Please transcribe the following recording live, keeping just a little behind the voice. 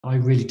I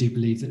really do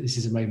believe that this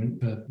is a moment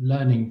for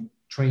learning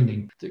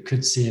training that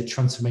could see a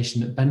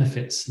transformation that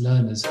benefits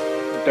learners.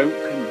 Don't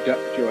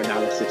conduct your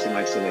analysis in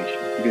isolation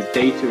because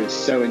data is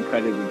so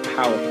incredibly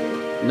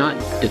powerful. Not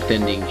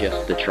defending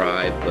just the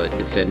tribe, but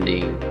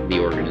defending the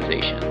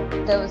organization.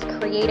 Those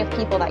creative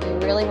people that you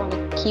really want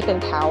to keep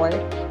empowered,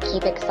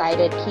 keep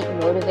excited, keep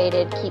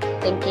motivated, keep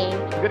thinking.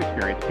 A good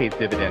experience pays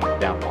dividends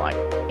down the line.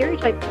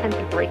 Stereotypes tend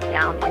to break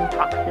down in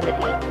proximity.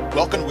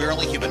 Welcome to We're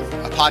Only Human,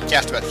 a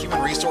podcast about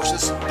human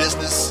resources,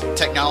 business,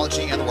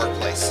 technology, and the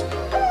workplace.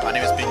 My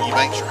name is Ben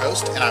Eubanks, your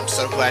host, and I'm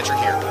so glad you're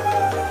here.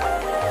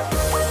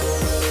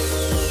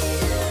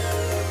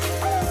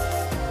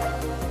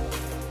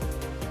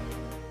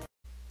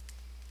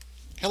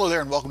 Hello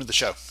there and welcome to the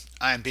show.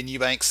 I am Ben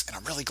Eubanks and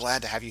I'm really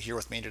glad to have you here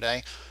with me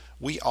today.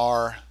 We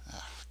are,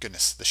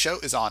 the show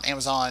is on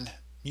Amazon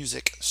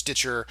Music,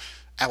 Stitcher,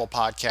 Apple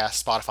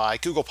Podcasts, Spotify,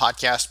 Google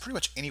Podcasts, pretty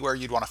much anywhere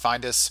you'd want to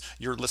find us.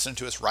 You're listening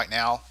to us right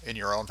now in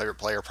your own favorite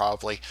player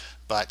probably,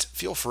 but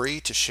feel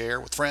free to share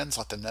with friends,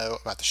 let them know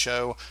about the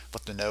show,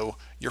 let them know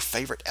your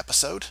favorite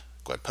episode.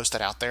 Go ahead and post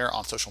that out there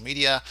on social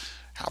media,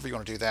 however you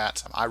want to do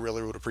that. I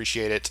really would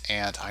appreciate it,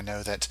 and I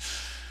know that,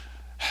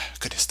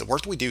 the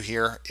work that we do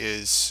here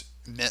is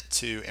meant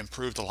to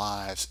improve the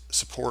lives,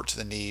 support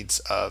the needs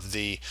of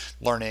the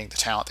learning, the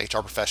talent, the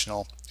HR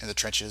professional in the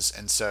trenches.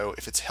 And so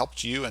if it's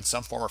helped you in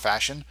some form or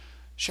fashion,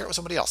 share it with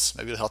somebody else.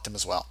 Maybe it'll help them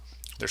as well.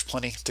 There's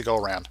plenty to go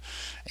around.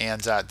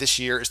 And this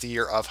year is the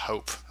year of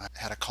hope. I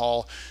had a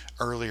call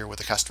earlier with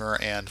a customer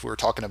and we were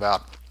talking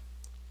about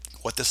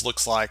what this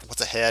looks like,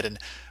 what's ahead. And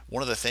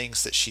one of the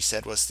things that she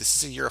said was, this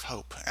is a year of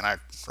hope. And I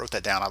wrote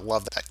that down. I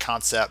love that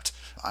concept.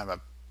 I'm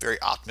a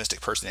very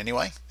optimistic person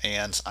anyway.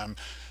 And I'm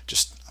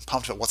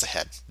pumped about what's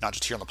ahead, not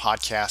just here on the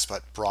podcast,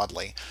 but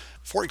broadly.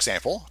 For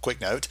example, quick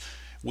note,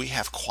 we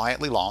have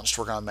quietly launched,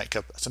 we're going to make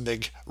up some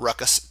big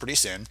ruckus pretty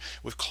soon.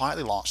 We've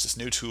quietly launched this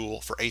new tool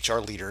for HR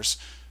leaders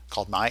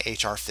called My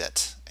HR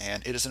Fit.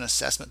 And it is an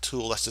assessment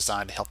tool that's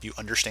designed to help you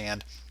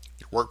understand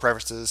your work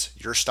preferences,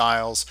 your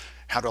styles,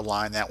 how to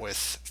align that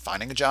with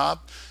finding a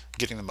job,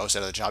 getting the most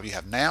out of the job you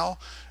have now,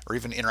 or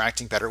even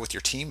interacting better with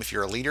your team if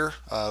you're a leader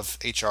of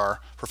HR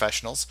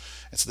professionals.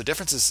 And so the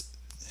difference is,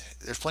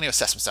 there's plenty of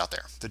assessments out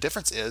there. The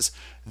difference is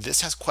this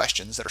has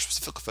questions that are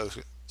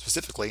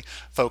specifically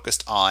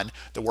focused on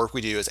the work we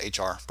do as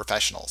HR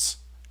professionals,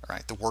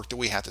 right? The work that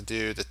we have to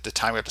do, the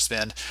time we have to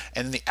spend,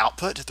 and then the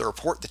output, the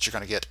report that you're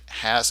going to get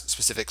has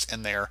specifics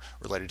in there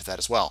related to that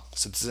as well.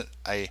 So this isn't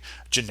a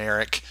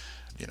generic,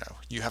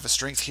 you have a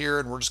strength here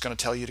and we're just going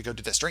to tell you to go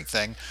do that strength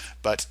thing,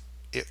 but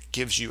it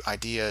gives you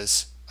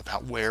ideas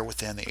about where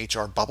within the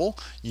HR bubble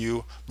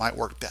you might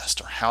work best,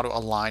 or how to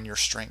align your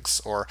strengths,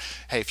 or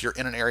hey, if you're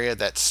in an area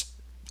that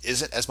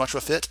isn't as much of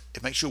a fit,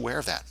 it makes you aware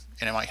of that,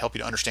 and it might help you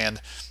to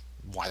understand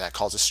why that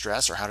causes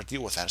stress or how to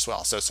deal with that as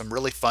well. So some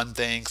really fun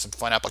things, some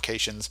fun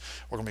applications.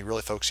 We're going to be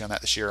really focusing on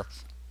that this year.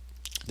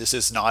 This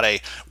is not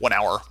a 1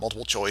 hour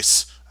multiple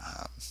choice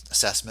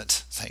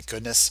assessment. Thank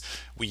goodness.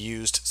 We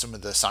used some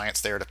of the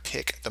science there to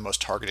pick the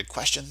most targeted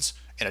questions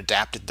and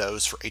adapted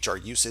those for HR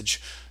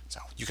usage. So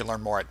you can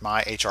learn more at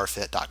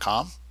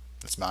myhrfit.com.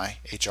 That's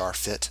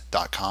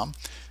myhrfit.com.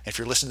 If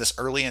you're listening to this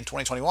early in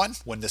 2021,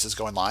 when this is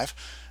going live,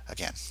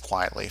 again,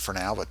 quietly for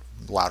now, but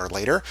louder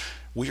later,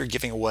 we are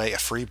giving away a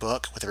free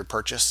book with every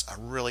purchase, a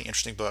really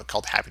interesting book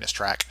called Happiness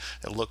Track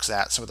that looks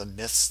at some of the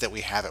myths that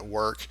we have at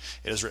work.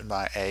 It is written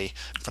by a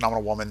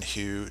phenomenal woman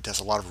who does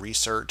a lot of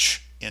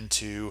research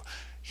into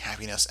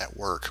happiness at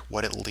work,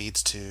 what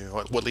leads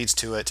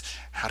to it,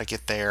 how to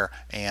get there,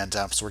 and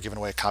so we're giving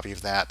away a copy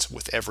of that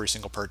with every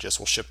single purchase.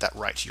 We'll ship that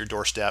right to your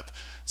doorstep.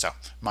 So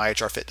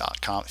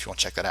myhrfit.com if you want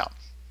to check that out.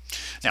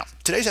 Now,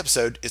 today's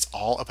episode is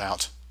all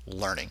about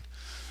learning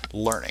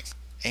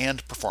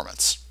and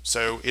performance.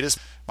 So it is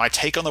my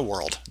take on the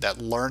world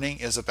that learning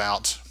is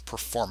about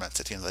performance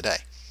at the end of the day.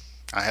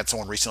 I had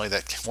someone recently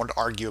that wanted to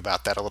argue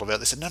about that a little bit.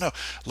 They said, no,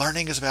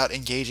 learning is about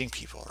engaging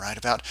people, right?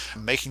 About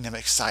making them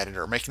excited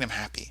or making them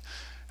happy.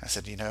 I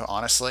said,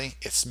 honestly,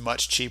 it's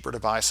much cheaper to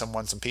buy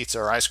someone some pizza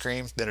or ice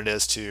cream than it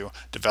is to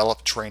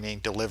develop training,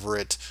 deliver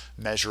it,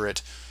 measure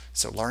it.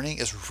 So learning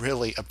is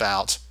really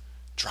about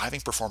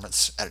driving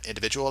performance at an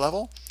individual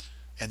level.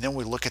 And then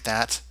we look at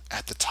that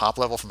at the top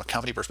level from a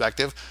company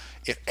perspective.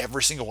 If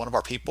every single one of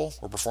our people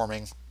were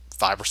performing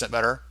 5%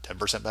 better,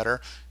 10% better,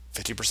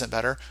 50%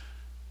 better,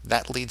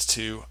 that leads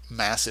to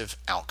massive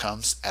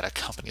outcomes at a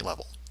company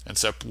level. And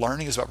so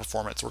learning is about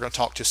performance. We're going to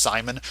talk to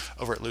Simon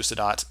over at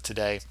Lucidot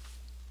today,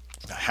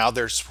 how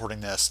they're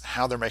supporting this,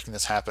 how they're making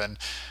this happen.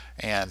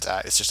 And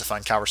it's just a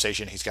fun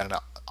conversation. He's got an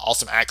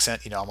awesome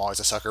accent. I'm always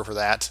a sucker for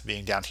that,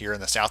 being down here in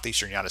the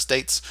southeastern United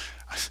States.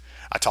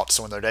 I talked to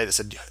someone the other day that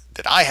said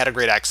that I had a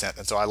great accent,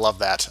 and so I love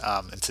that.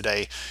 And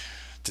today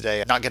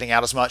I'm not getting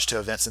out as much to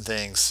events and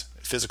things,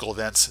 physical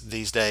events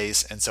these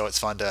days, and so it's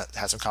fun to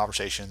have some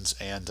conversations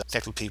and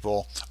connect with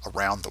people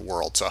around the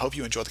world. So I hope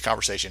you enjoy the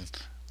conversation.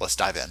 Let's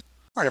dive in.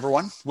 All right,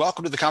 everyone.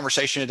 Welcome to the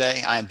conversation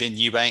today. I am Ben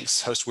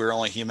Eubanks, host We're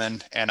Only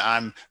Human, and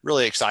I'm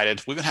really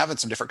excited. We've been having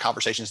some different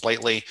conversations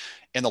lately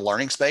in the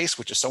learning space,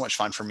 which is so much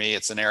fun for me.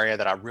 It's an area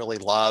that I really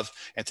love,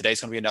 and today's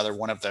going to be another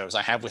one of those.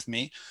 I have with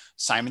me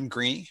Simon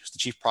Green, who's the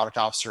Chief Product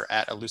Officer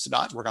at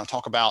Elucidot. We're going to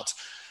talk about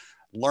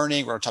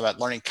learning. We're going to talk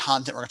about learning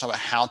content. We're going to talk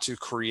about how to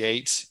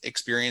create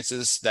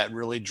experiences that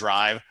really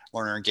drive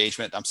learner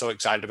engagement. I'm so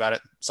excited about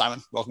it.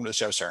 Simon, welcome to the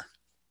show, sir.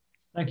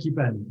 Thank you,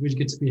 Ben. Really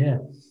good to be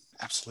here.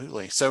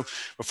 Absolutely. So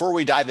before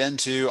we dive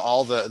into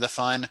all the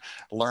fun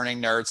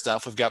learning nerd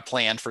stuff we've got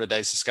planned for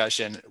today's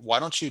discussion, why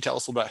don't you tell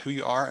us a little about who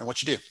you are and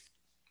what you do?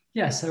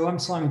 Yeah, so I'm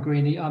Simon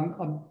Greeny. I'm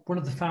one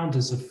of the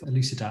founders of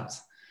Elucidot.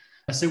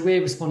 So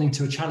we're responding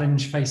to a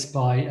challenge faced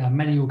by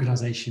many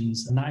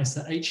organizations, and that is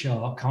that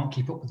HR can't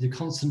keep up with the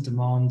constant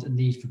demand and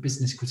need for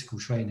business critical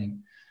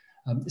training.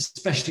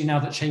 Especially now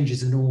that change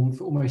is a norm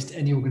for almost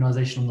any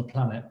organization on the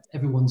planet.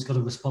 Everyone's got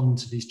to respond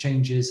to these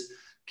changes,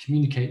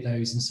 communicate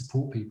those, and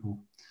support people.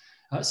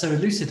 So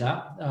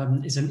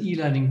Elucidot is an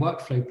e-learning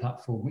workflow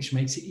platform which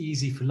makes it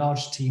easy for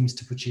large teams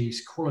to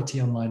produce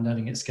quality online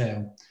learning at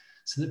scale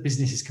so that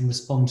businesses can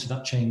respond to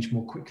that change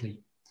more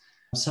quickly.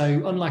 So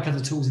unlike other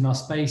tools in our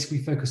space, we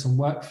focus on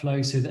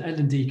workflow so that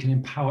L&D can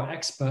empower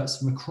experts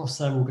from across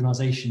their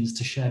organizations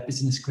to share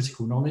business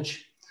critical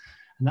knowledge.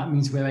 And that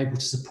means we're able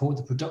to support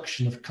the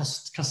production of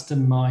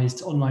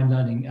customized online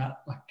learning at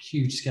a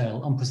huge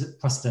scale,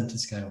 unprecedented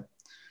scale.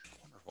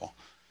 Wonderful.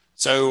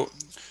 So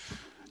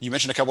you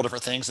mentioned a couple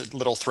different things,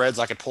 little threads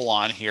I could pull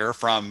on here,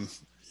 from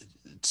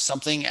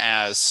something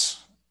as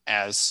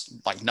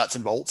like nuts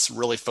and bolts,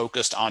 really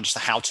focused on just the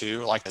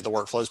how-to, like the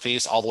workflows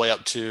piece, all the way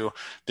up to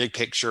big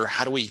picture.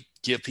 How do we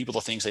give people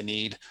the things they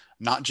need,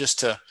 not just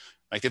to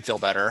make them feel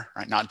better,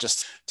 right? Not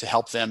just to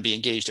help them be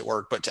engaged at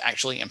work, but to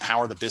actually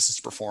empower the business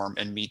to perform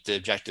and meet the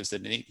objectives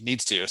that it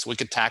needs to. So we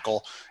could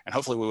tackle, and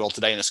hopefully we will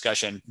today in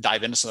discussion,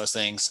 dive into some of those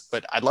things.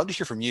 But I'd love to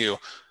hear from you.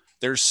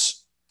 There's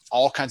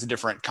all kinds of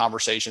different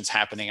conversations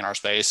happening in our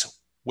space.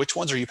 Which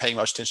ones are you paying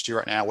most attention to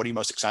right now? What are you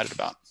most excited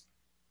about?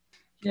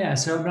 Yeah,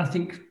 so I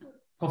think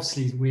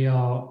obviously we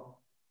are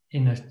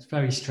in a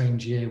very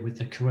strange year with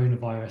the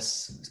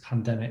coronavirus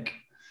pandemic.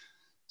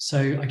 So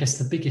I guess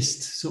the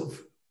biggest sort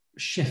of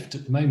shift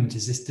at the moment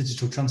is this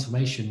digital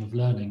transformation of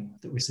learning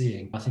that we're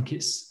seeing. I think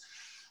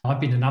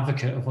I've been an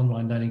advocate of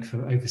online learning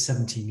for over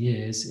 17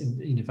 years,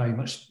 very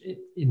much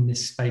in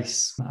this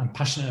space. I'm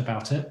passionate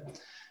about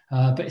it.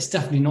 But it's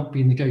definitely not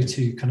been the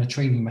go-to kind of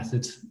training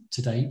method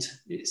to date.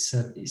 It's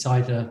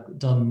either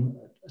done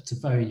at a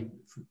very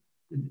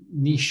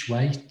niche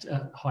way,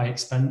 at high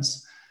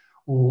expense,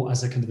 or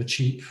as a kind of a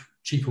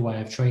cheaper way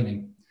of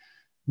training.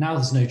 Now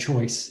there's no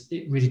choice.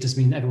 It really does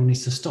mean everyone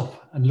needs to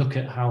stop and look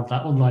at how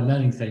that online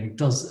learning thing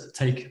does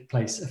take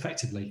place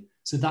effectively.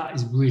 So that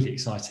is really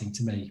exciting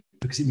to me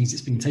because it means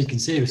it's being taken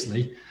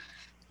seriously.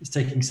 It's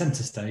taking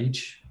center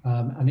stage,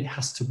 and it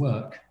has to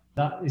work.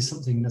 That is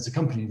something as a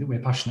company that we're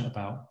passionate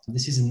about.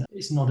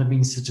 It's not a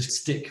means to just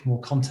stick more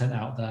content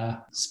out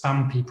there,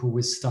 spam people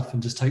with stuff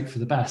and just hope for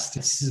the best.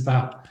 This is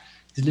about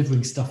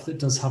delivering stuff that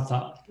does have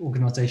that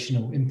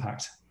organizational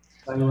impact.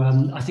 So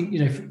I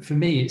think, for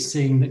me, it's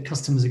seeing that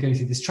customers are going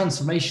through this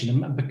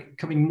transformation and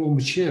becoming more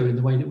mature in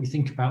the way that we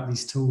think about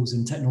these tools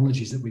and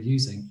technologies that we're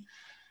using,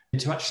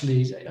 to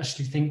actually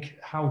think,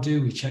 how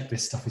do we check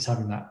this stuff is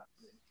having that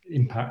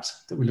impact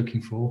that we're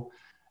looking for?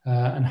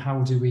 And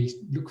how do we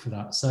look for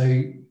that?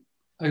 So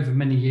over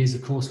many years,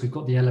 of course, we've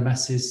got the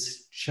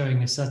LMSs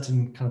showing a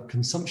certain kind of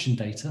consumption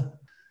data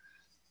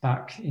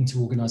back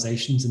into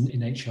organizations and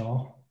in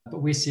HR.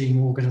 But we're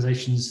seeing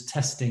organizations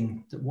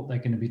testing that what they're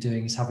going to be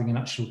doing is having an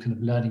actual kind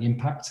of learning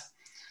impact.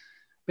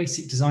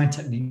 Basic design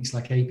techniques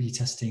like A/B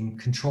testing,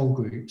 control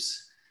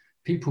groups,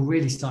 people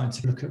really starting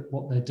to look at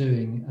what they're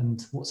doing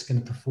and what's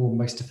going to perform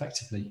most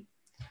effectively.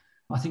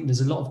 I think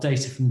there's a lot of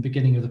data from the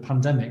beginning of the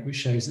pandemic which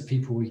shows that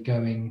people were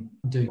doing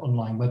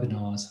online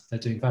webinars. They're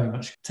doing very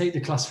much take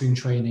the classroom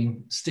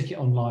training, stick it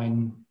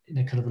online in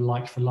a kind of a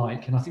like for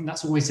like. And I think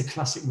that's always a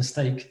classic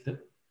mistake that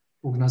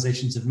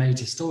organizations have made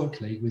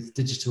historically, with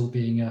digital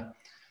being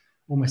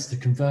almost a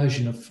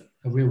conversion of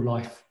a real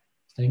life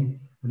thing,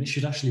 when it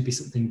should actually be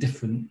something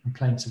different and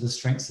playing to the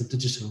strengths of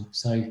digital.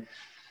 So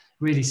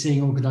really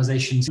seeing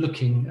organizations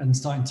looking and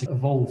starting to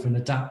evolve and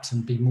adapt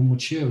and be more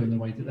mature in the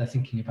way that they're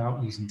thinking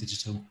about using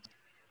digital.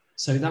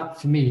 So that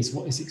for me is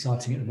what is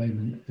exciting at the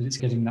moment, that it's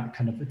getting that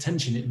kind of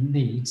attention it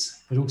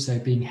needs, but also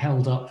being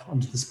held up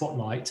under the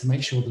spotlight to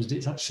make sure that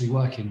it's actually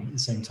working at the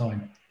same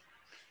time.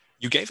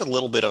 You gave a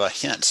little bit of a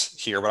hint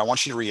here, but I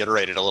want you to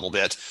reiterate it a little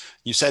bit.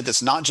 You said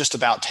it's not just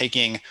about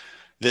taking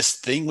this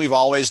thing we've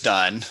always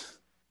done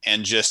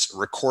and just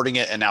recording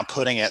it and now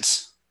putting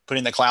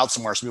the cloud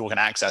somewhere so people can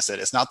access it.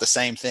 It's not the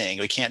same thing.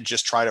 We can't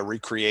just try to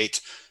recreate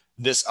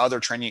this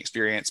other training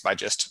experience by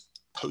just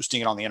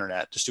posting it on the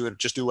internet. Just do a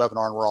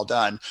webinar and we're all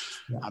done.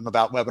 Yeah. I'm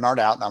about webinared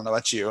out. I don't know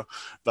about you,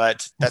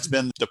 but that's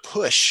been the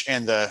push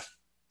and it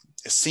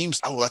seems,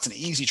 that's an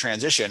easy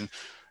transition,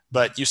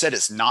 but you said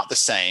it's not the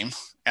same.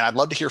 And I'd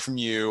love to hear from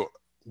you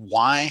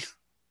why,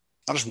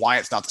 not just why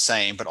it's not the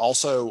same, but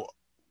also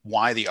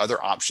why the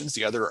other options,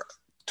 the other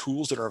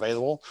tools that are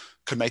available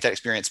could make that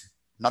experience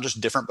not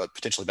just different, but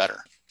potentially better.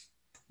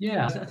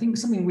 Yeah, I think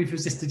something we've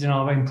resisted in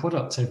our own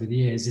product over the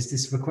years is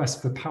this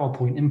request for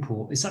PowerPoint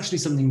import. It's actually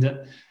something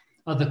that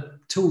other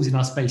tools in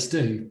our space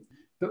do,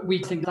 but we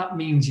think that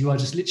means you are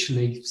just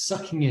literally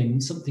sucking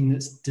in something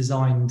that's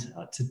designed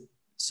to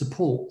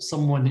support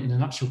someone in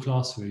an actual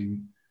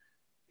classroom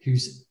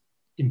who's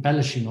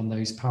embellishing on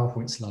those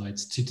PowerPoint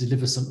slides to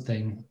deliver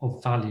something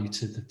of value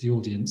to the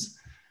audience.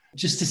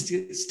 Just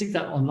to stick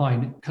that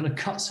online, it kind of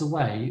cuts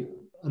away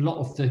a lot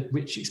of the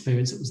rich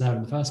experience that was there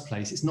in the first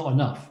place. It's not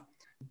enough.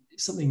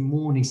 Something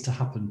more needs to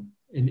happen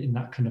in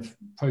that kind of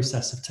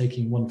process of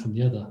taking one from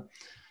the other.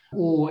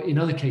 Or in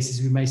other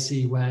cases, we may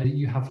see where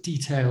you have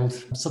detailed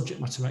subject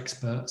matter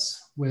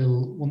experts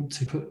will want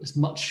to put as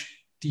much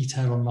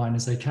detail online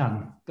as they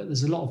can. But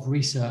there's a lot of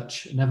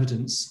research and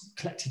evidence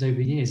collected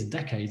over years and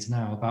decades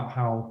now about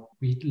how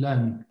we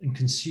learn and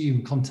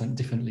consume content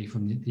differently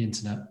from the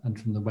internet and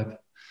from the web.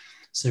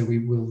 So we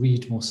will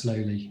read more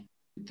slowly.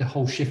 The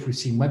whole shift we've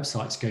seen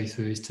websites go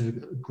through is to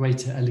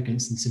greater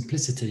elegance and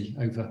simplicity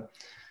over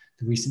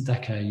the recent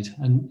decade.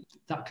 And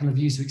that kind of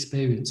user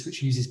experience,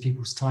 which uses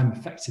people's time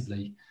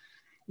effectively,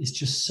 is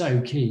just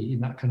so key in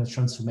that kind of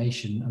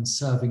transformation and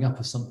serving up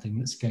of something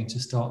that's going to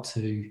start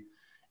to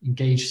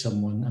engage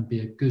someone and be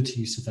a good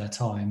use of their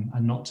time,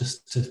 and not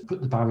just to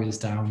put the barriers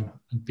down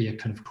and be a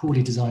kind of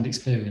poorly designed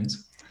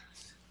experience.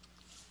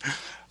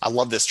 I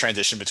love this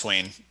transition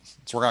between,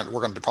 so we're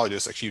going to probably do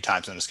this a few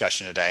times in the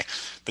discussion today,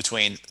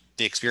 between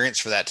the experience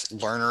for that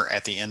learner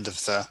at the end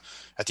of the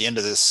other end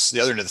of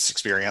this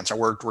experience, and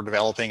we're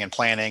developing and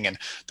planning and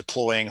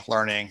deploying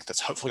learning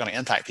that's hopefully going to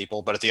impact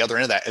people. But at the other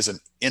end of that is an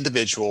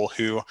individual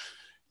who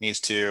we need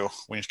to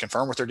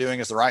confirm what they're doing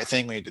is the right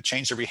thing. We need to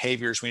change their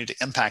behaviors. We need to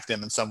impact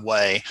them in some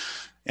way,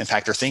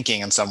 impact their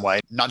thinking in some way,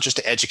 not just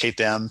to educate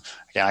them.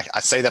 Again, I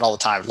say that all the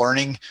time.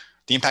 Learning,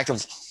 the impact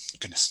of,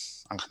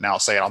 goodness, now I'll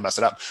say it, I'll mess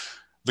it up.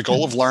 The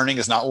goal of learning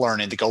is not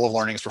learning. The goal of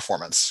learning is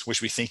performance. We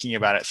should be thinking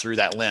about it through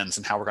that lens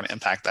and how we're going to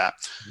impact that.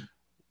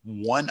 So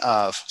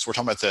we're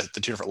talking about the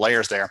two different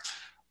layers there.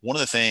 One of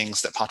the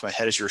things that popped in my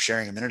head as you were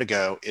sharing a minute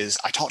ago is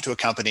I talked to a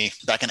company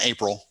back in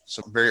April,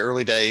 so very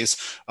early days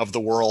of the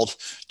world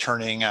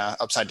turning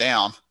upside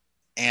down,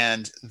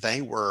 and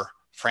they were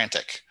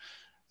frantic.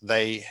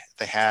 They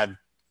had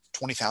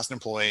 20,000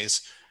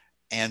 employees,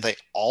 and they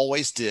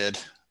always did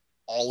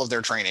all of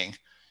their training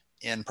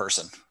in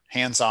person.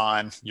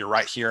 Hands-on, you're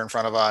right here in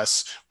front of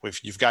us.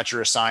 You've got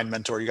your assigned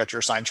mentor, you got your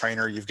assigned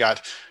trainer, you've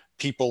got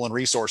people and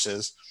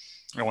resources.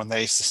 And when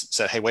they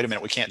said, hey, wait a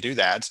minute, we can't do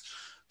that,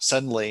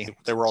 suddenly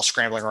they were all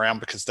scrambling around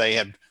because they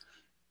had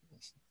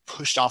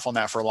pushed off on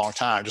that for a long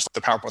time. Just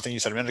like the PowerPoint thing you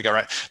said a minute ago,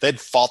 right? They'd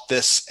fought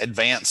this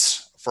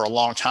advance for a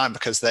long time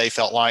because they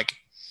felt like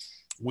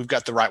we've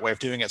got the right way of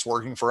doing it. It's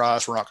working for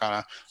us. We're not going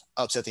to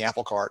upset the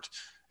apple cart.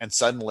 And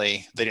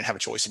suddenly they didn't have a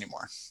choice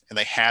anymore. And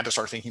they had to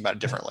start thinking about it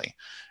differently.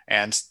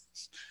 And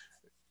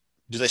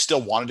do they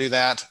still want to do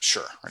that?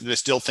 Sure. Do they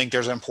still think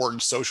there's an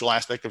important social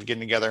aspect of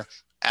getting together?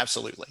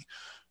 Absolutely.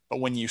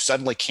 But when you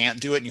suddenly can't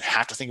do it and you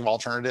have to think of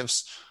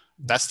alternatives,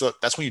 that's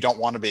when you don't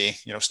want to be,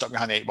 stuck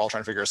behind the 8 ball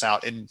trying to figure this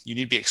out. And you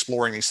need to be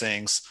exploring these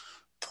things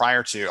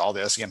prior to all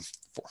this. Again,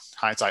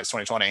 hindsight is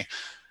 2020,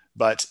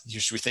 but you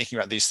should be thinking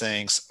about these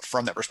things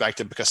from that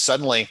perspective, because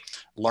suddenly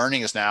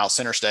learning is now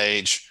center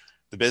stage.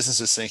 The business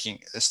is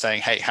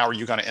saying, hey, how are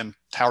you going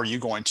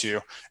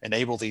to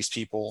enable these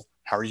people?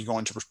 How are you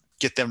going to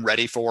get them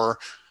ready for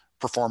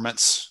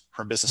performance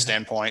from a business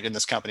standpoint in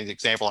this company, the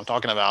example I'm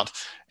talking about?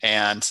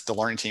 And the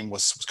learning team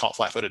was caught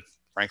flat-footed,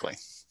 frankly.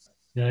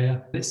 Yeah.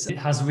 It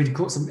has really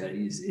caught some,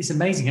 it's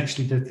amazing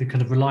actually, the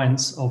kind of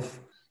reliance of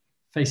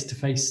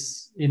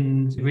face-to-face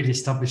in really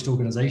established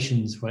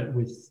organizations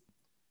with,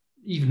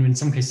 even in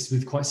some cases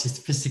with quite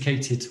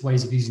sophisticated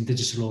ways of using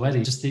digital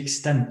already, just the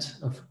extent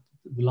of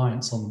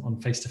reliance on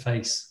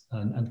face-to-face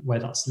and where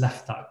that's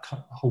left that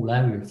whole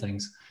area of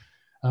things.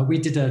 We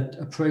did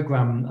a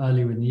program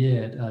earlier in the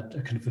year,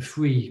 a kind of a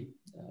free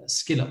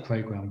skill-up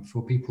program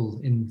for people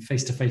in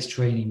face-to-face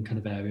training kind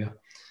of area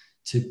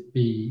to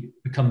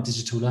become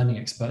digital learning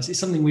experts. It's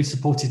something we've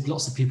supported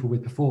lots of people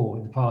with before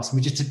in the past, and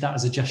we just did that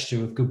as a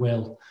gesture of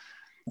goodwill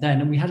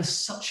then, and we had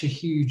such a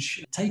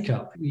huge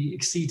take-up. We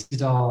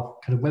exceeded our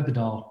kind of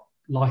webinar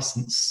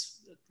license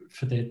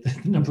for the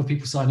number of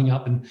people signing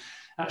up and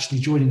actually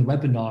joining the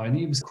webinar, and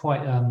it was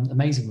quite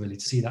amazing really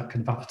to see that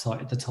kind of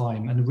appetite at the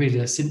time, and really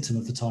a symptom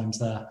of the times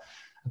there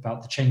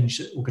about the change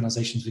that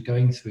organizations were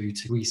going through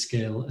to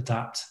reskill,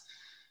 adapt,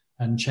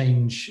 and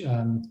change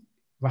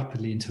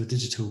rapidly into a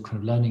digital kind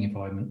of learning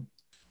environment.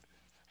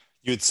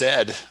 You had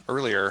said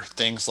earlier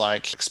things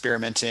like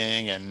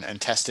experimenting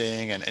and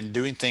testing and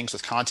doing things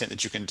with content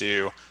that you can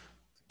do,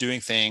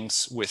 doing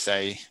things with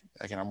a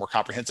more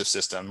comprehensive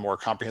system, more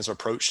comprehensive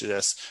approach to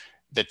this.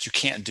 that you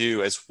can't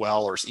do as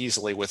well or as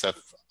easily with a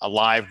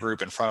live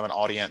group in front of an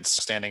audience,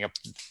 standing up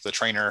the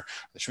trainer.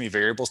 There's many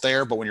variables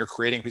there, but when you're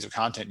creating a piece of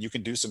content, you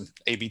can do some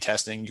A/B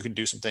testing. You can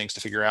do some things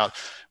to figure out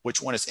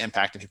which one is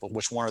impacting people,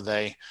 which one are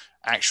they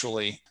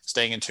actually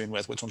staying in tune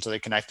with, which ones are they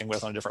connecting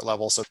with on a different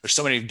level. So there's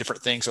so many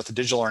different things with the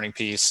digital learning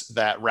piece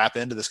that wrap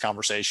into this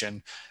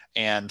conversation.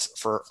 And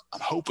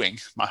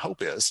my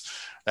hope is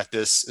that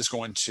this is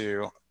going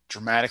to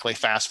dramatically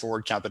fast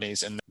forward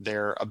companies and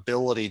their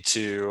ability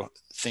to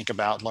think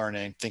about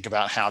learning, think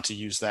about how to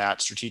use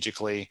that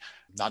strategically,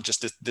 not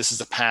just this is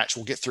a patch,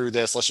 we'll get through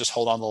this, let's just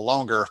hold on a little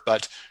longer,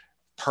 but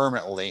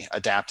permanently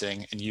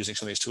adapting and using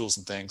some of these tools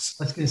and things.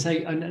 I was going to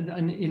say,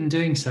 and in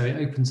doing so, it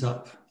opens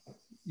up,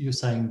 you're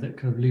saying that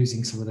kind of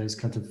losing some of those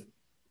kind of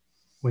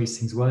ways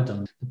things were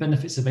done, the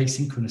benefits of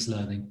asynchronous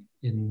learning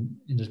in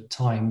a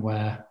time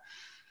where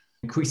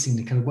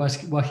increasingly kind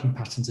of working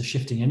patterns are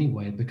shifting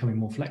anyway and becoming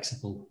more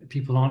flexible.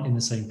 People aren't in the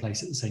same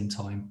place at the same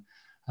time,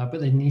 but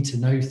they need to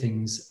know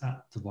things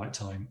at the right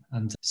time.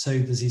 And so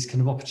there's these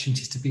kind of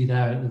opportunities to be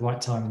there at the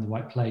right time in the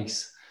right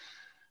place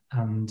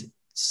and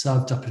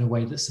served up in a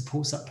way that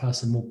supports that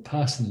person more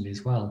personally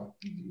as well,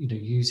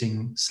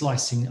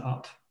 slicing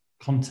up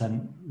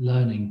content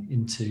learning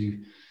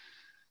into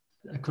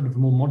a kind of a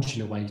more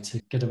modular way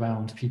to get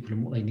around people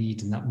and what they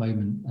need in that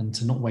moment and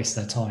to not waste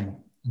their time.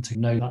 And to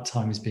know that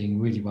time is being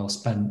really well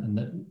spent and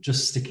that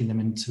just sticking them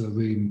into a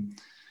room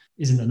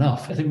isn't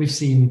enough. I think we've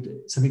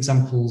seen some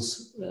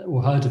examples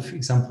or heard of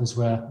examples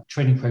where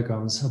training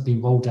programs have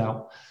been rolled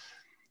out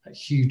at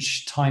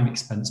huge time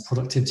expense,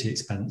 productivity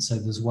expense. So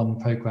there's one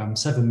program,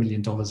 $7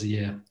 million a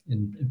year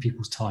in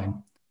people's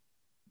time.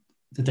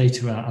 The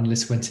data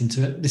analysts went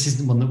into it. This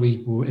isn't one that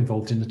we were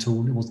involved in at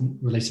all. It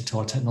wasn't related to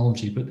our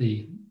technology, but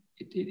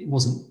it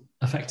wasn't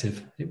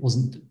effective. It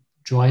wasn't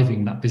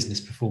driving that business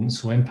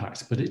performance or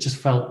impact, but it just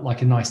felt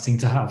like a nice thing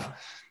to have.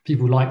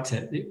 People liked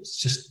it. It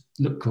just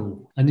looked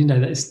cool. And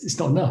that it's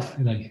not enough.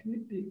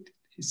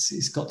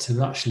 It's got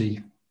to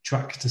actually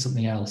track to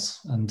something else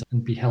and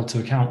be held to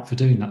account for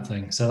doing that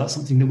thing. So that's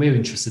something that we're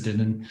interested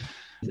in.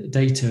 And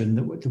data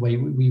and the way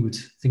we would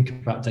think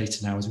about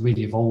data now has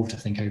really evolved, I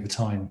think, over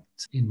time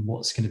in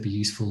what's going to be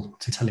useful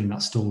to telling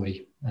that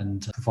story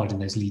and providing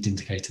those lead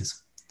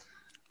indicators.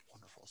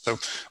 Wonderful. So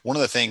one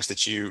of the things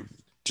that you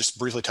just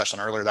briefly touched on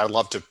earlier that I'd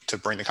love to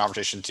bring the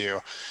conversation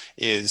to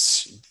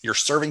is you're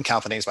serving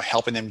companies by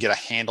helping them get a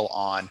handle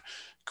on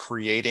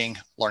creating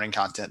learning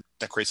content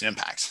that creates an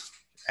impact.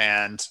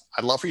 And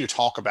I'd love for you to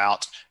talk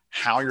about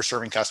how you're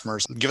serving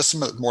customers. Give us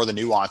some more of the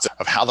nuance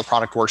of how the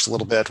product works a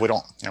little bit. We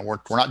don't, we're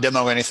not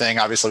demoing anything.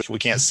 Obviously, we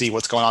can't see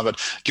what's going on, but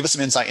give us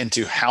some insight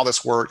into how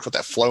this works, what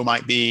that flow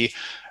might be,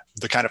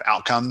 the kind of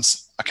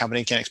outcomes a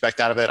company can expect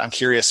out of it. I'm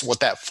curious what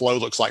that flow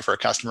looks like for a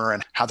customer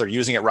and how they're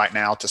using it right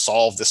now to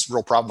solve this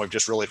real problem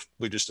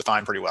we've just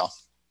defined pretty well.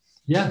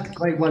 Yeah,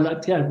 great.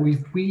 Well,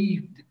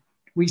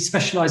 we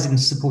specialize in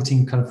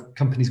supporting kind of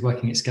companies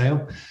working at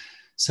scale.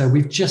 So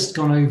we've just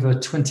gone over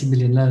 20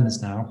 million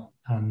learners now,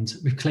 and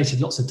we've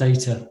collated lots of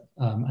data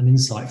and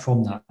insight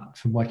from that,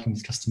 from working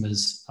with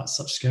customers at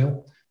such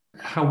scale.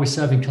 How we're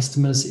serving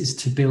customers is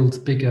to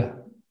build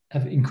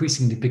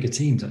increasingly bigger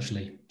teams,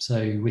 actually.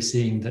 So we're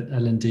seeing that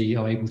L&D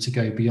are able to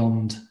go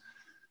beyond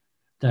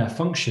their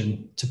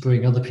function to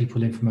bring other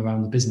people in from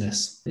around the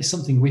business. It's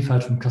something we've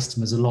heard from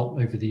customers a lot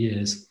over the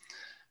years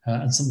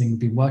and something we've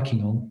been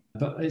working on,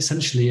 but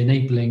essentially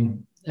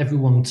enabling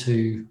everyone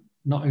to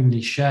not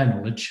only share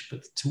knowledge,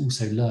 but to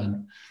also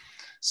learn,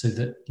 so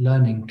that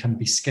learning can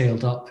be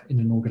scaled up in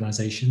an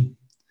organization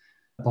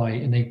by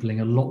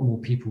enabling a lot more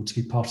people to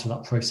be part of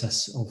that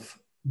process of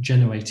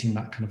generating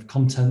that kind of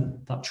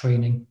content, that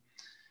training,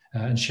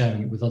 and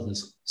sharing it with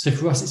others. So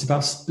for us, it's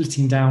about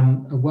splitting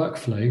down a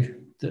workflow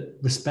that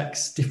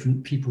respects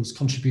different people's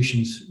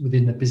contributions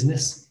within the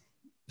business.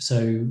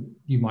 So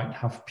you might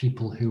have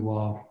people who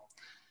are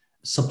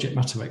subject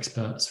matter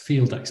experts,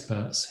 field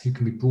experts who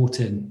can be brought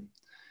in.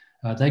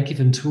 They're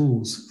given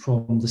tools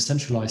from the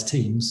centralized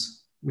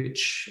teams,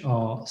 which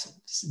are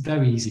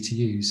very easy to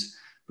use,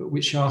 but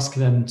which ask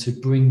them to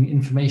bring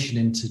information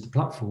into the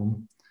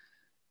platform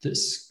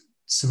that's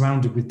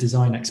surrounded with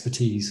design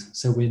expertise.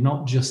 So we're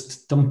not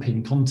just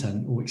dumping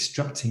content or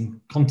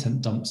extracting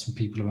content dumps from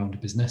people around a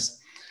business.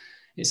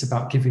 It's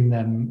about giving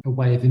them a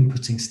way of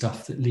inputting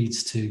stuff that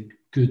leads to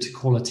good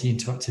quality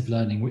interactive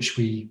learning, which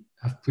we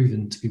have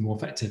proven to be more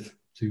effective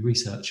through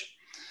research.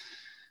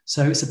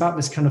 So it's about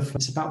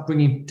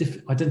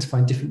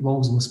identifying different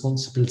roles and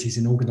responsibilities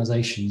in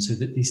organizations so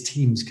that these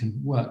teams can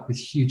work with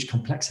huge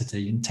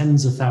complexity in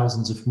tens of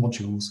thousands of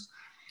modules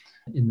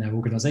in their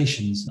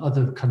organizations.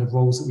 Other kind of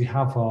roles that we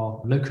have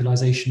are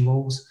localization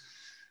roles.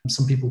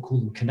 Some people call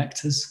them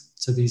connectors.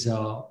 So these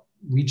are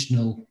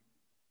regional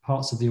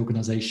parts of the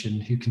organization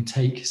who can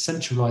take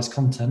centralized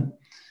content,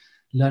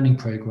 learning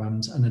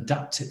programs, and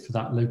adapt it for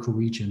that local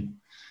region.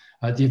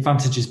 The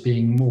advantages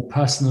being more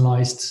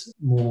personalized,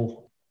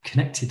 more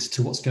connected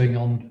to what's going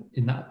on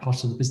in that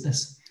part of the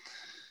business.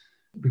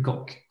 We've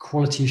got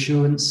quality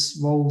assurance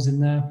roles in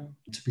there.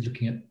 to be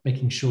looking at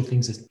making sure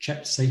things are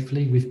checked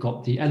safely. We've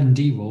got the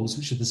L&D roles,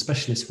 which are the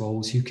specialist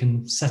roles who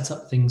can set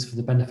up things for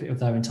the benefit of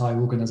their entire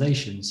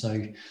organization.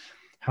 So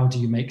how do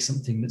you make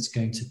something that's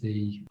going to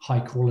be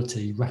high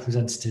quality,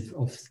 representative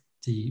of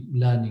the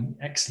learning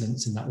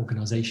excellence in that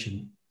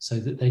organization, so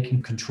that they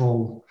can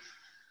control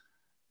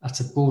at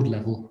a board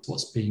level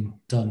what's being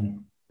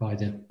done by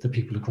the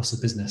people across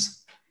the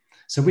business.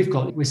 So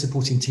we're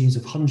supporting teams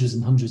of hundreds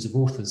and hundreds of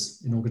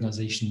authors in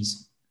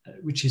organizations,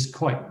 which is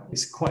quite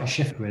a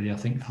shift really, I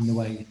think, from the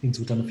way things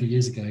were done a few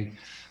years ago,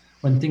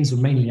 when things were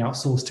mainly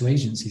outsourced to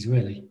agencies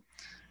really.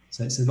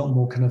 So it's a lot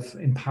more kind of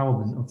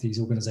empowerment of these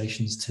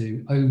organizations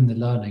to own the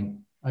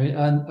learning,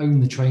 own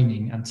the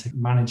training, and to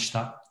manage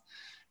that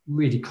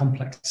really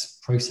complex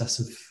process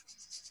of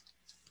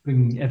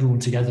bringing everyone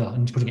together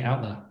and putting it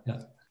out there.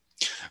 Yeah.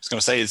 I was going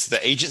to say, it's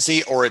the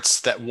agency, or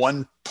it's that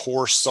one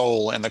poor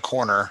soul in the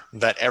corner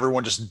that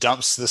everyone just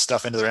dumps this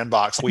stuff into their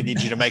inbox. We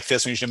need you to make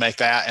this, we need you to make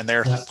that. And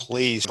they're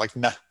please, like,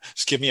 no,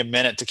 just give me a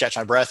minute to catch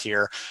my breath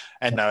here.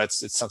 And no,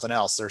 it's something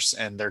else.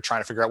 They're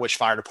trying to figure out which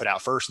fire to put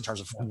out first in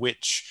terms of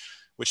which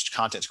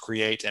content to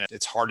create. And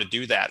it's hard to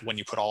do that when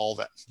you put all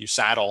that, you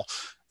saddle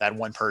that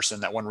one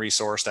person, that one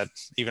resource, that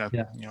even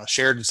a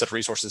shared set of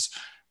resources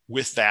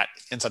with that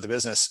inside the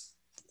business.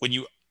 When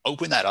you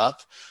open that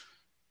up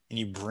and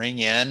you bring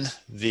in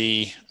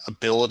the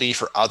ability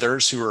for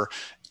others who are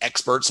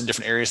experts in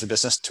different areas of the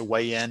business to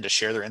weigh in, to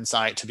share their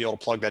insight, to be able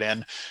to plug that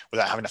in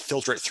without having to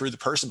filter it through the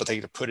person, but they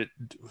get to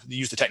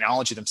use the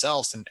technology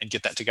themselves and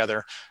get that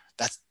together.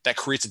 That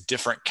creates a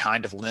different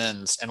kind of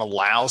lens and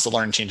allows the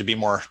learning team to be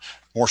more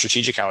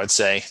strategic, I would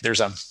say.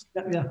 There's a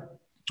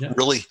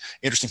really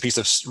interesting piece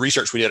of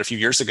research we did a few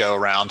years ago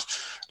around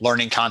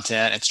learning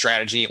content and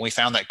strategy. And we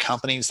found that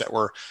companies that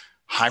were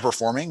high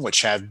performing,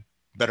 which had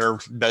better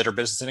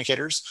business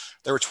indicators,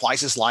 they were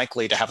twice as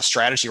likely to have a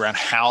strategy around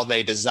how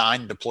they design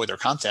and deploy their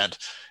content.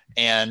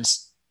 And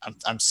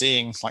I'm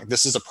seeing, like,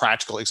 this is a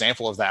practical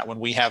example of that. When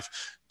we have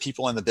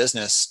people in the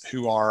business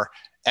who are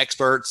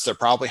experts, they're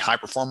probably high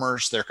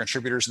performers, they're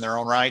contributors in their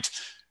own right.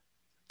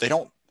 They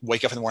don't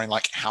wake up in the morning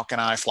like, how can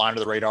I fly under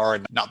the radar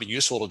and not be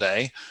useful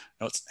today?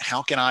 No, it's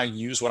how can I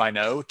use what I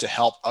know to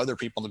help other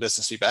people in the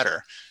business be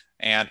better?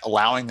 And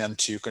allowing them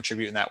to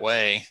contribute in that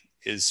way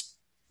is,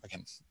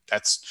 again,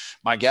 that's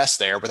my guess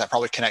there, but that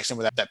probably connects in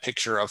with that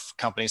picture of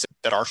companies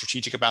that are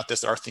strategic about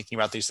this, that are thinking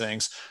about these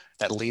things,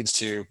 that leads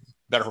to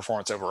better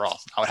performance overall,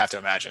 I would have to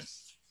imagine.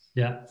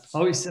 Yeah,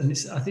 I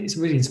think it's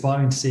really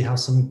inspiring to see how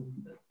some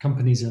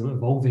companies are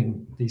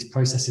evolving these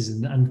processes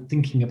and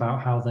thinking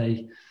about how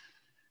they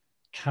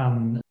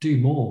can do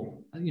more.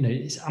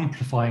 It's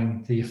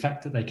amplifying the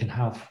effect that they can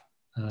have.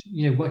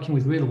 Working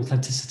with real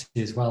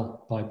authenticity as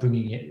well by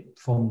bringing it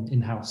from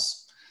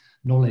in-house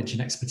knowledge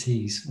and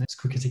expertise. And it's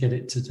quicker to get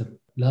it to the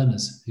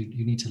learners who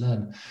need to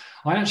learn.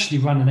 I actually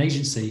ran an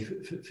agency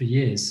for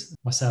years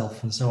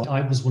myself. And so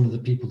I was one of the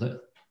people that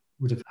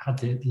would have had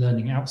the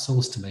learning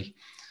outsourced to me.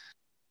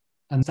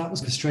 And that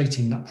was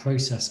frustrating, that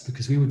process,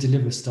 because we would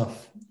deliver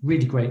stuff,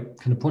 really great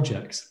kind of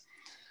projects,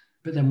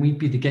 but then we'd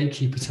be the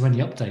gatekeeper to any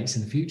updates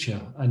in the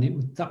future.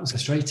 And that was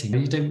frustrating.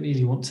 You don't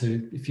really want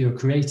to, if you're a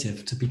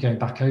creative, to be going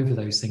back over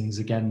those things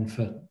again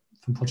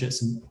from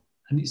projects.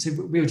 And so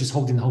we were just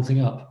holding the whole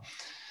thing up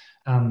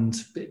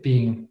and it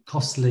being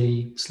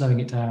costly, slowing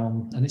it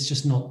down. And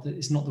it's not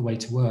the way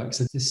to work.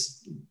 So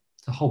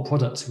the whole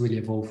product really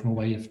evolved from a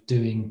way of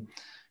doing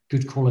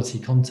good quality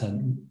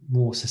content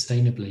more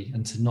sustainably,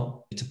 and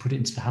to put it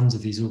into the hands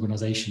of these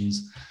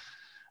organizations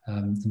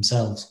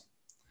themselves.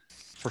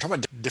 We're talking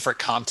about different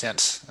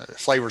content,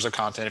 flavors of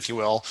content, if you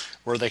will,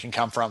 where they can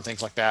come from,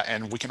 things like that.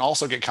 And we can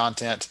also get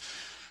content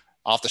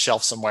off the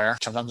shelf somewhere.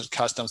 Sometimes it's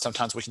custom,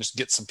 sometimes we can just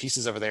get some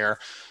pieces over there,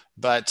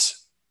 but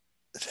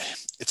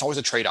it's always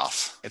a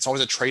trade-off. It's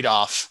always a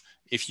trade-off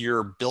if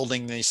you're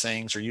building these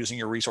things or using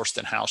your resources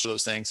in-house for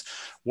those things.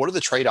 What are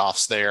the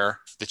trade-offs there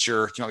that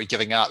you might be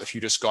giving up if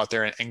you just go out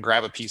there and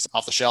grab a piece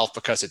off the shelf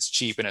because it's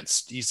cheap and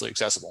it's easily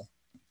accessible?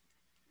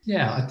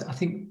 Yeah, I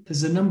think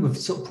there's a number of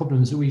sort of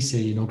problems that we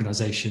see in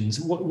organizations.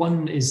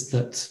 One is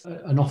that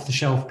an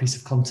off-the-shelf piece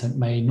of content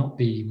may not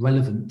be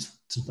relevant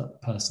to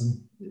that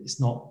person. It's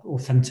not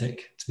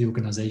authentic to the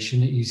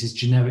organization. It uses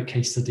generic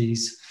case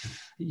studies.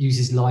 It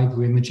uses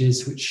library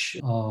images, which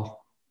are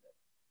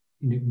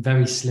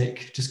very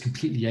slick, just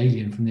completely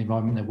alien from the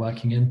environment they're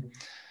working in.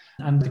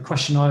 And the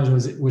question I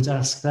would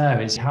ask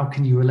there is, how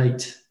can you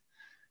relate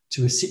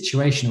to a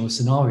situation or a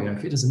scenario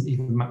if it doesn't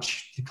even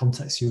match the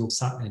context you're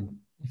sat in?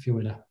 If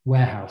you're in a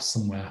warehouse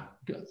somewhere,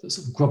 a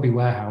sort of grubby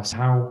warehouse,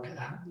 how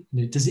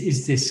does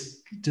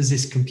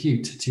this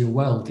compute to your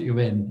world that you're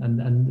in,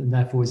 and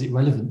therefore is it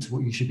relevant to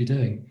what you should be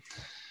doing?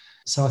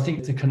 So I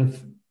think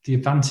the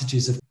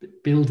advantages of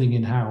building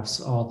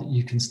in-house are that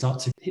you can start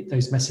to hit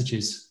those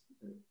messages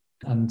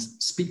and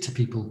speak to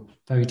people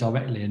very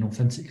directly and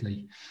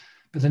authentically,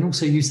 but then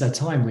also use their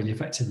time really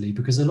effectively,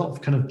 because a lot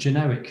of kind of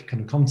generic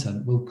kind of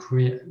content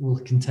will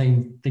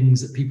contain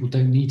things that people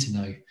don't need to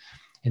know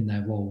in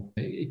their role.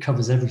 It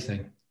covers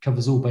everything,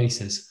 covers all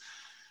bases,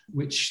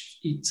 which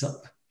eats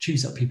up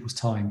chews up people's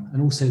time,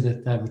 and also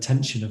their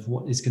retention of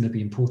what is going to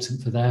be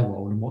important for their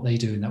role and what they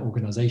do in that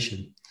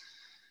organization.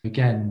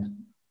 Again,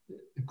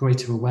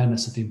 greater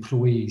awareness of the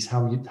employees,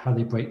 how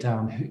they break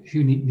down,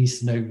 who needs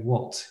to know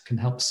what, can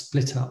help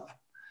split up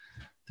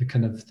the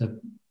kind of the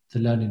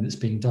learning that's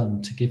being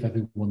done to give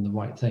everyone the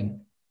right thing.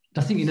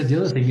 I think, the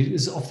other thing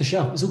is off the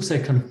shelf. It's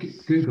also kind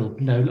of Google.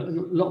 A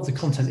lot of the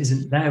content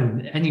isn't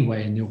there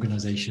anyway in the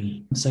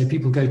organization. So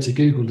people go to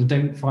Google and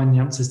don't find the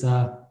answers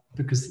there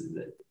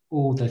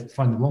or they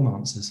find the wrong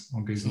answers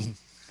on Google,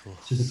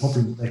 which is a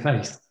problem that they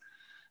face.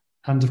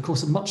 And of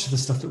course, much of the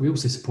stuff that we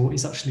also support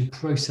is actually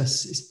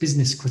it's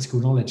business critical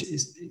knowledge.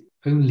 It's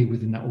only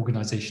within that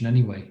organization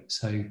anyway.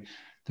 So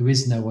there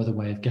is no other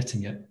way of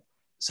getting it.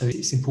 So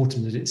it's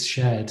important that it's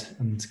shared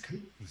and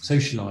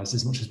socialized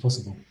as much as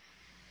possible.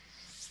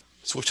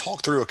 So we've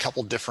talked through a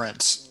couple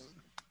different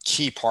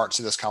key parts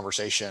of this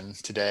conversation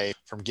today,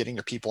 from getting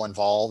your people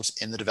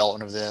involved in the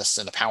development of this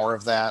and the power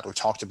of that. We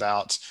talked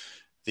about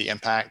the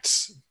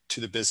impact to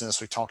the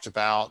business. We talked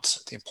about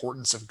the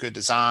importance of good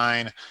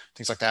design,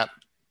 things like that.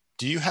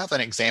 Do you have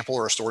an example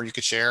or a story you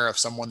could share of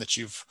someone that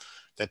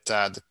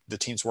the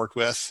team's worked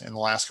with in the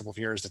last couple of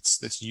years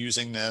that's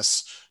using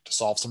this to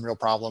solve some real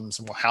problems,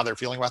 and how they're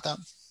feeling about that?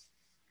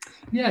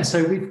 Yeah,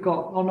 so we've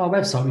got on our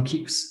website, we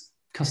keep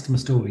customer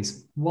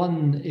stories.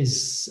 One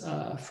is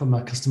from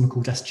a customer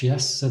called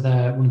SGS. So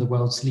they're one of the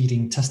world's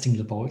leading testing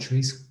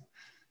laboratories.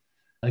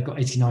 They've got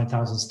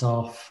 89,000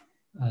 staff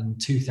and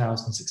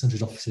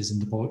 2,600 offices and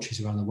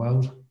laboratories around the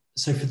world.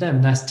 So for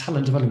them, their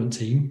talent development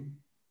team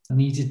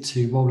needed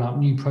to roll out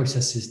new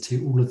processes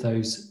to all of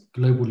those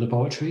global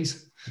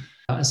laboratories.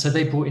 And so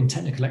they brought in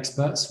technical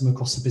experts from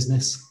across the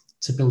business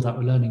to build out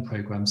a learning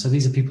program. So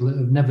these are people that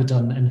have never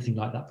done anything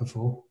like that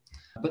before,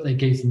 but they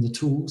gave them the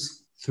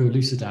tools through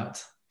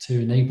Elucidat to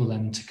enable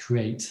them to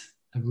create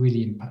a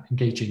really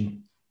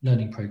engaging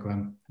learning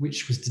program,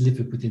 which was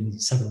delivered within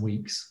 7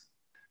 weeks.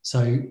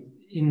 So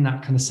in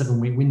that kind of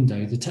 7-week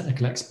window, the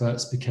technical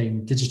experts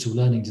became digital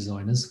learning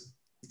designers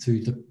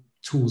through the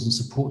tools and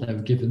support they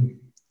were given.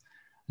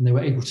 And they were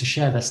able to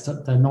share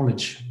their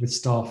knowledge with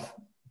staff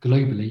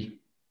globally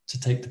to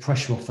take the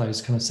pressure off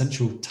those kind of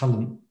central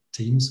talent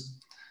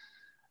teams.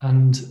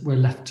 And we're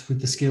left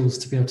with the skills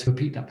to be able to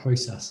repeat that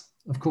process.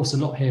 Of course, a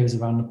lot here is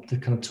around the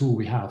kind of tool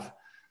we have.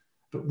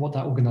 But what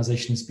that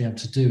organization has been able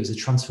to do as a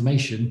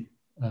transformation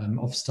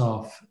of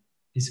staff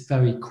is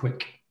very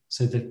quick.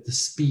 So the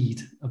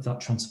speed of that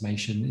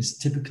transformation is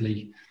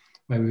typically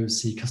where we will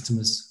see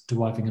customers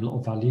deriving a lot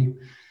of value.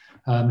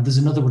 There's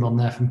another one on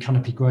there from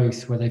Canopy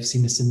Growth, where they've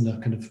seen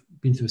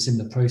been through a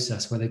similar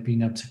process, where they've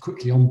been able to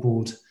quickly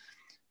onboard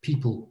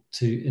people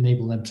to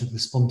enable them to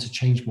respond to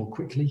change more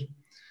quickly.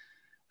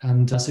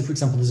 And so, for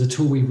example, there's a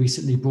tool we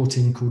recently brought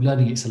in called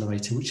Learning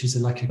Accelerator, which is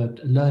like a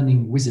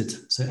learning wizard.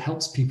 So it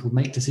helps people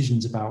make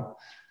decisions about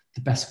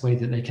the best way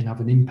that they can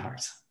have an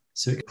impact.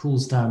 So it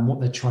pulls down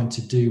what they're trying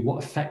to do,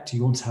 what effect do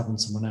you want to have on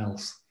someone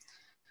else.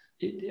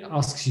 It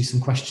asks you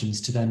some questions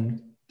to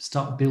then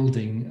start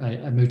building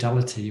a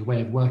modality, a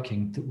way of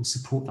working that will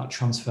support that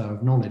transfer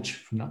of knowledge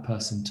from that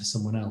person to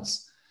someone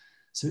else.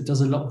 So it does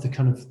a lot of the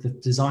kind of the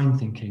design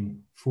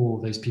thinking for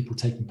those people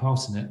taking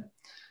part in it,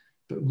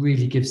 but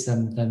really gives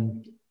them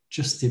then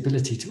just the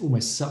ability to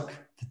almost suck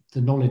the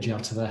knowledge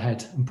out of their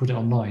head and put it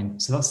online.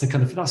 So that's the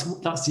kind of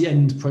that's the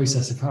end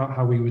process of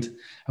how we would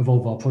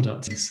evolve our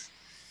product, is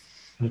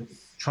kind of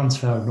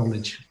transfer of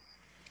knowledge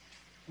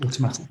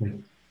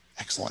automatically.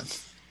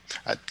 Excellent.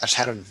 I just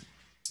had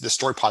this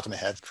story popped in my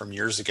head from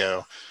years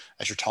ago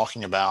as you're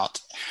talking about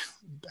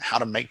how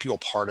to make people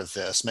part of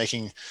this,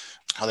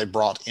 how they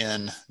brought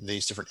in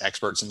these different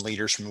experts and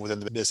leaders from within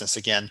the business.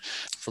 Again,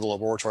 for the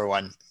laboratory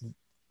one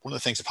of the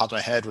things that popped in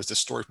my head was this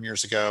story from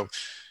years ago.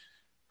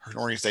 An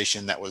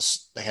organization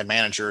they had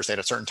managers, they had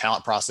a certain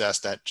talent process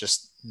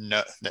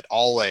that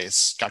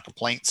always got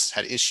complaints,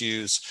 had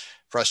issues,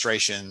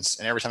 frustrations,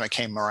 and every time it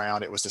came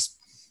around, it was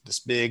this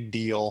big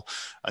deal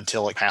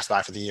until it passed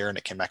by for the year and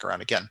it came back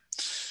around again.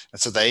 And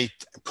so they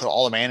put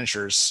all the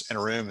managers in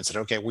a room and said,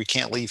 okay, we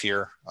can't leave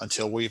here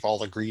until we've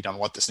all agreed on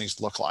what this needs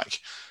to look like.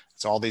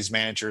 So all these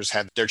managers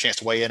had their chance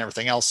to weigh in,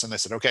 everything else. And they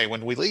said, okay,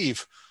 when we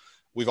leave,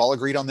 we've all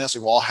agreed on this.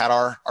 We've all had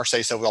our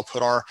say so. We all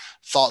put our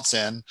thoughts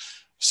in.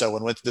 So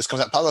when this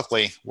comes out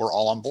publicly, we're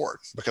all on board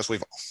because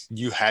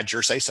you had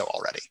your say so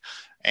already.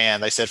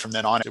 And they said from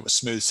then on, it was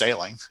smooth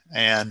sailing.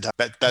 And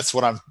that's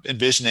what I'm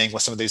envisioning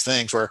with some of these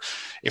things, where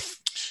if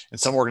in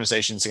some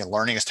organizations, again,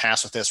 learning is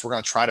tasked with this, we're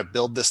going to try to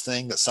build this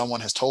thing that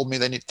someone has told me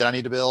that I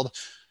need to build,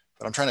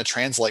 but I'm trying to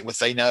translate what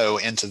they know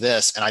into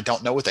this, and I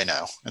don't know what they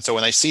know. And so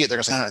when they see it,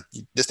 they're going to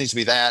say, this needs to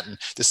be that, and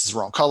this is the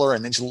wrong color,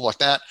 and it needs to look like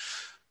that.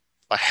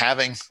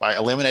 By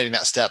eliminating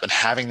that step and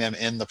having them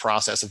in the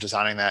process of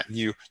designing that,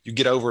 you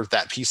get over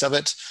that piece of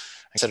it.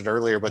 I said it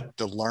earlier, but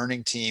the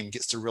learning team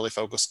gets to really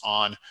focus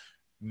on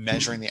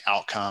measuring the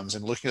outcomes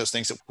and looking at those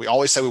things that we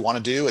always say we want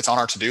to do. It's on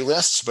our to-do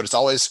lists, but it's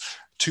always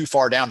too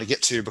far down to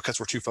get to because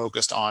we're too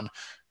focused on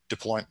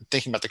deploying,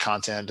 thinking about the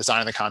content,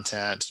 designing the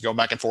content, going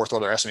back and forth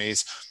with other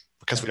SMEs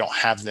because we don't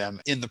have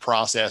them in the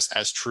process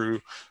as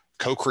true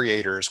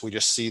co-creators. We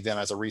just see them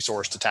as a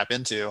resource to tap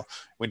into.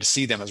 We just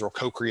see them as real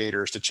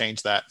co-creators to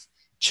change that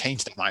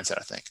mindset,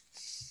 I think.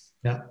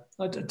 Yeah,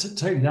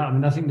 totally that. I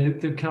mean, I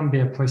think there can be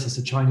a process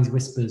of Chinese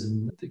whispers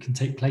and that can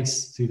take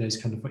place through those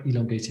kind of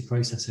elongated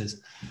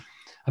processes.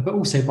 But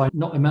also by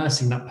not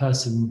immersing that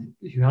person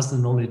who has the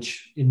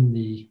knowledge in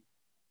the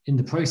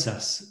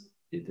process,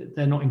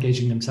 they're not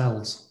engaging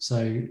themselves.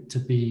 So to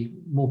be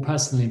more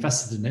personally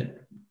invested in it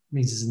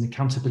means there's an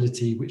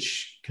accountability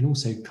which can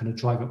also kind of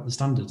drive up the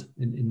standard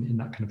in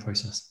that kind of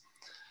process.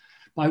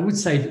 But I would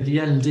say that the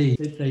L&D,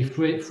 they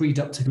freed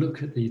up to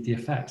look at the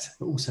effect,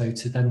 but also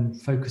to then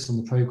focus on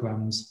the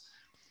programs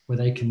where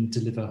they can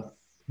deliver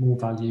more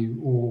value,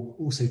 or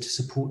also to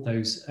support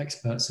those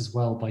experts as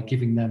well by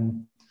giving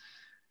them,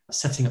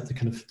 setting up the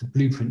kind of the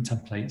blueprint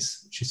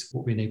templates, which is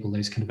what we enable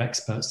those kind of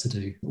experts to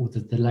do, or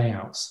the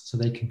layouts, so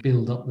they can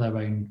build up their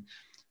own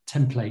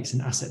templates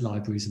and asset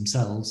libraries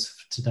themselves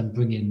to then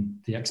bring in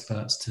the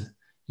experts to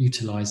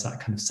utilize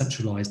that kind of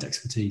centralized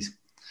expertise.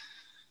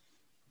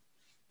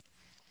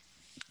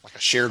 Like a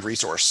shared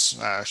resource,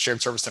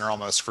 shared service center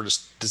almost for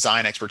just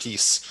design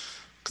expertise,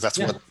 because that's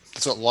what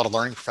a lot of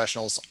learning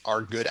professionals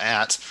are good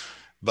at.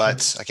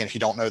 But again, if you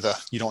don't know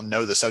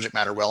the subject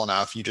matter well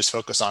enough, you just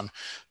focus on,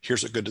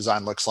 here's what good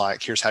design looks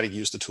like. Here's how to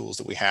use the tools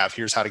that we have.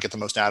 Here's how to get the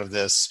most out of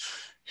this.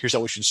 Here's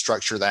how we should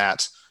structure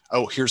that.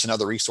 Oh, here's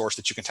another resource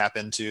that you can tap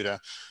into to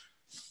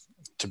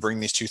bring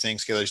these two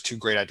things together, these two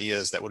great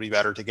ideas that would be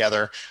better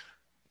together,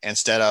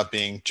 instead of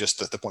being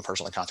just the point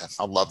person and content.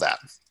 I love that.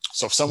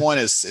 So if someone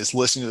is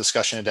listening to the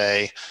discussion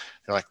today,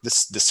 they're like,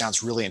 this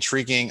sounds really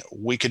intriguing.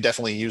 We could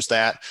definitely use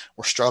that.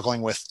 We're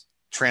struggling with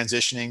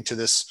transitioning to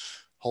this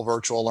whole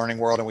virtual learning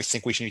world, and we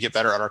think we should get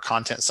better at our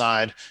content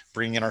side,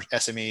 bringing in our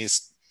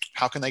SMEs.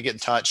 How can they get in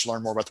touch,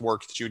 learn more about the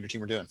work that you and your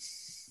team are doing?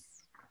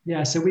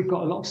 Yeah, so we've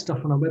got a lot of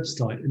stuff on our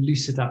website,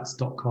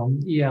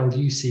 elucidat.com,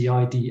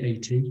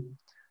 ELUCIDAT.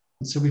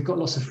 So we've got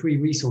lots of free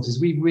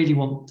resources. We really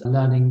want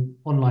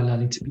online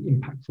learning to be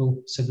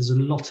impactful. So there's a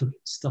lot of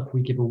stuff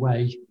we give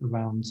away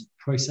around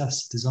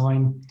process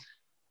design,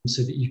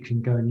 so that you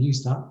can go and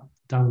use that,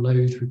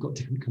 download. We've got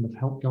different kind of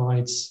help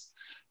guides.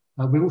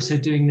 We're also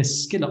doing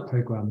this Skill Up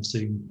program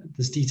soon.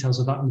 There's details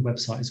of that on the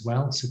website as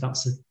well. So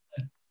that's a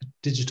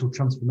digital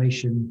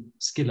transformation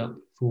skill up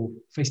for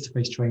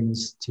face-to-face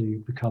trainers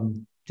to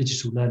become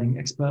digital learning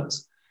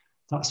experts.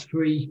 That's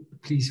free.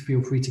 Please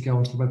feel free to go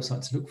onto the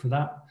website to look for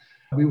that.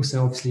 We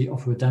also obviously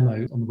offer a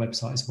demo on the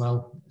website as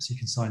well. So you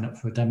can sign up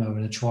for a demo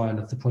and a trial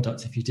of the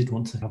product if you did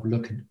want to have a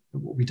look at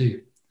what we do.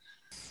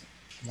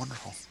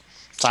 Wonderful.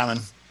 Simon,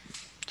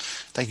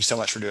 thank you so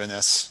much for doing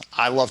this.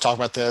 I love talking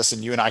about this,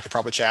 and you and I could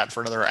probably chat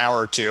for another hour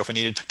or two if we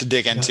needed to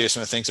dig into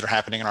some of the things that are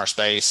happening in our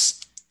space.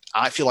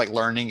 I feel like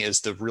learning is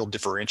the real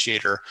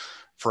differentiator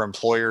for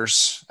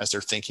employers as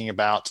they're thinking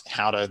about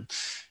how to,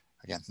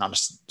 again, not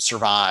just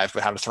survive,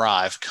 but how to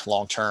thrive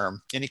long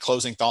term. Any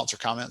closing thoughts or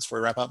comments before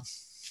we wrap up?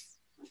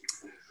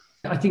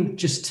 I think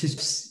just to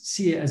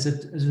see it as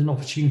an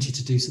opportunity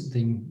to do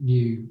something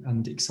new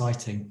and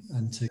exciting,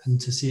 and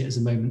to see it as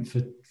a moment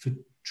for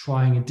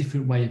trying a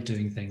different way of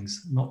doing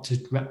things, not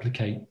to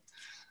replicate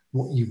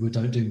what you were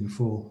doing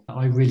before.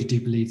 I really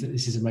do believe that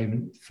this is a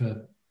moment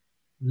for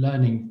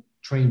learning,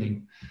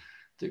 training,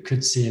 that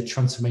could see a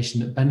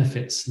transformation that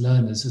benefits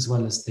learners as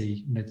well as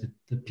the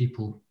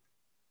people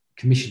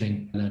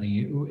commissioning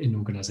learning in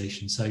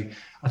organizations. So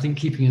I think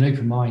keeping an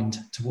open mind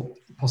to what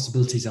the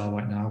possibilities are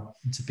right now,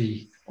 and to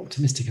be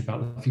optimistic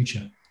about the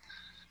future.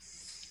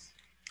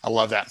 I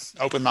love that.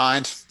 Open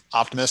mind,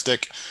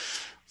 optimistic.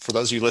 For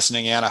those of you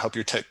listening in, I hope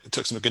you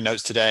took some good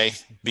notes today.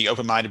 Be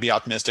open-minded, be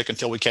optimistic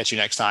until we catch you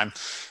next time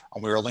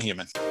on We're Only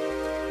Human.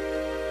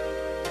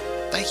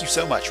 Thank you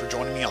so much for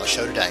joining me on the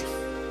show today.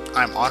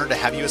 I'm honored to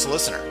have you as a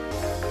listener.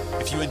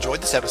 If you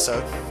enjoyed this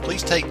episode,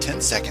 please take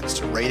 10 seconds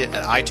to rate it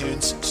at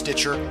iTunes,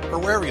 Stitcher, or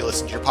wherever you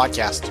listen to your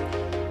podcast.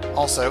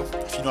 Also,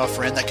 if you know a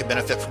friend that could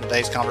benefit from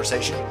today's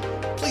conversation,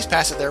 please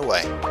pass it their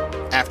way.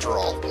 After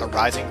all, a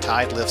rising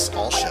tide lifts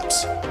all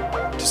ships.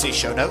 To see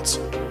show notes,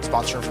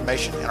 sponsor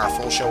information, and our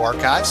full show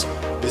archives,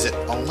 visit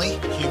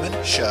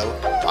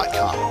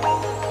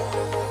onlyhumanshow.com.